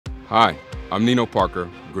Hi, I'm Nino Parker,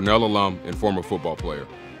 Grinnell alum and former football player.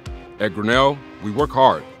 At Grinnell, we work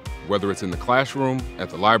hard, whether it's in the classroom, at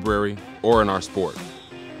the library, or in our sport.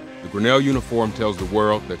 The Grinnell uniform tells the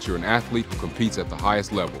world that you're an athlete who competes at the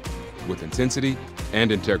highest level, with intensity and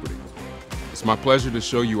integrity. It's my pleasure to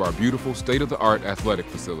show you our beautiful state-of-the-art athletic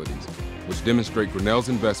facilities, which demonstrate Grinnell's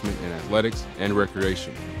investment in athletics and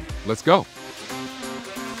recreation. Let's go.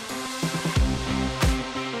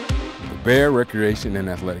 The Bear Recreation and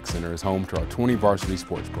Athletic Center is home to our 20 varsity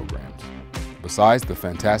sports programs. Besides the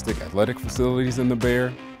fantastic athletic facilities in the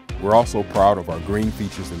Bear, we're also proud of our green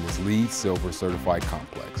features in this LEED Silver certified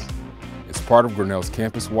complex. It's part of Grinnell's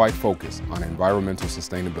campus-wide focus on environmental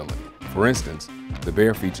sustainability. For instance, the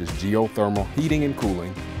Bear features geothermal heating and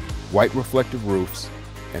cooling, white reflective roofs,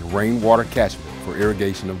 and rainwater catchment for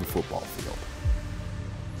irrigation of the football field.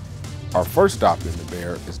 Our first stop in the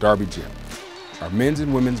Bear is Darby Gym. Our men's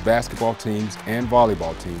and women's basketball teams and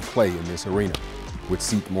volleyball teams play in this arena, which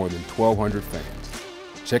seat more than 1,200 fans.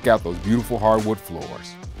 Check out those beautiful hardwood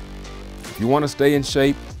floors. If you want to stay in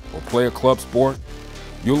shape or play a club sport,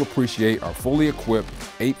 you'll appreciate our fully equipped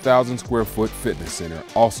 8,000 square foot fitness center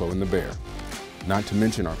also in the Bear. Not to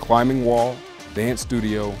mention our climbing wall, dance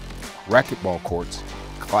studio, racquetball courts,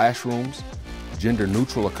 classrooms,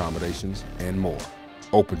 gender-neutral accommodations, and more,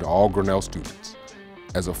 open to all Grinnell students.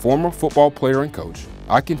 As a former football player and coach,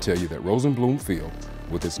 I can tell you that Rosenblum Field,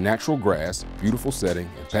 with its natural grass, beautiful setting,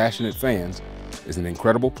 and passionate fans, is an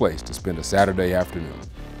incredible place to spend a Saturday afternoon.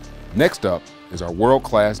 Next up is our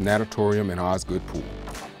world-class natatorium and Osgood pool.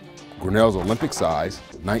 Grinnell's Olympic-size,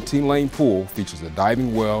 19-lane pool features a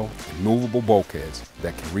diving well and movable bulkheads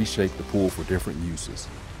that can reshape the pool for different uses.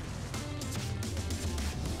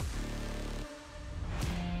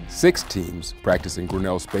 6 teams practice in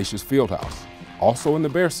Grinnell's spacious fieldhouse, also in the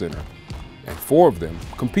Bear Center, and 4 of them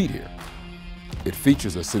compete here. It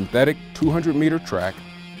features a synthetic 200-meter track,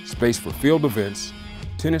 space for field events,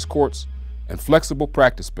 tennis courts, and flexible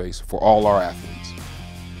practice space for all our athletes.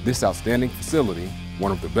 This outstanding facility,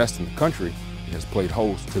 one of the best in the country, has played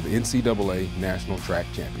host to the NCAA National Track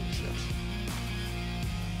Championships.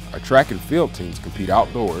 Our track and field teams compete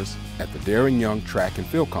outdoors at the Daring Young Track and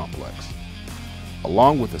Field Complex.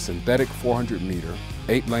 Along with a synthetic 400-meter,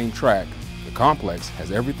 8-lane track, the complex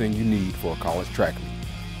has everything you need for a college track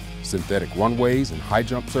meet. Synthetic runways and high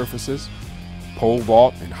jump surfaces, pole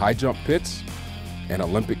vault and high jump pits, an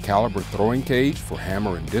Olympic caliber throwing cage for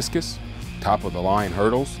hammer and discus, top of the line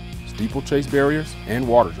hurdles, steeplechase barriers, and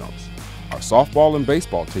water jumps. Our softball and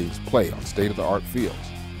baseball teams play on state-of-the-art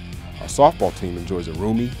fields. Our softball team enjoys a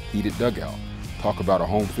roomy, heated dugout. Talk about a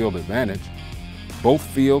home field advantage. Both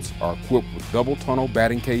fields are equipped with double tunnel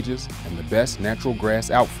batting cages and the best natural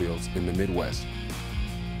grass outfields in the Midwest.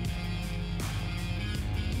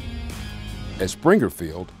 At Springer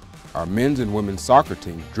Field, our men's and women's soccer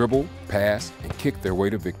teams dribble, pass, and kick their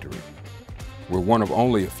way to victory. We're one of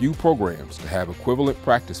only a few programs to have equivalent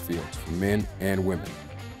practice fields for men and women,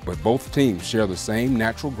 but both teams share the same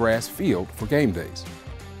natural grass field for game days.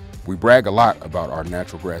 We brag a lot about our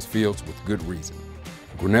natural grass fields with good reason.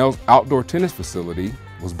 Grinnell's outdoor tennis facility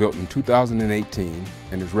was built in 2018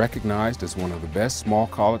 and is recognized as one of the best small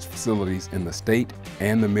college facilities in the state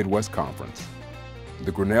and the Midwest Conference.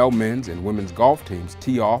 The Grinnell men's and women's golf teams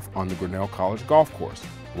tee off on the Grinnell College golf course,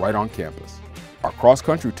 right on campus. Our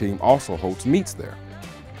cross-country team also hosts meets there.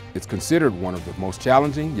 It's considered one of the most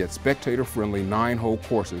challenging yet spectator-friendly 9-hole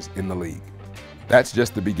courses in the league. That's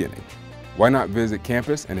just the beginning. Why not visit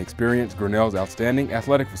campus and experience Grinnell's outstanding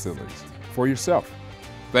athletic facilities for yourself?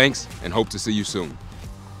 Thanks, and hope to see you soon.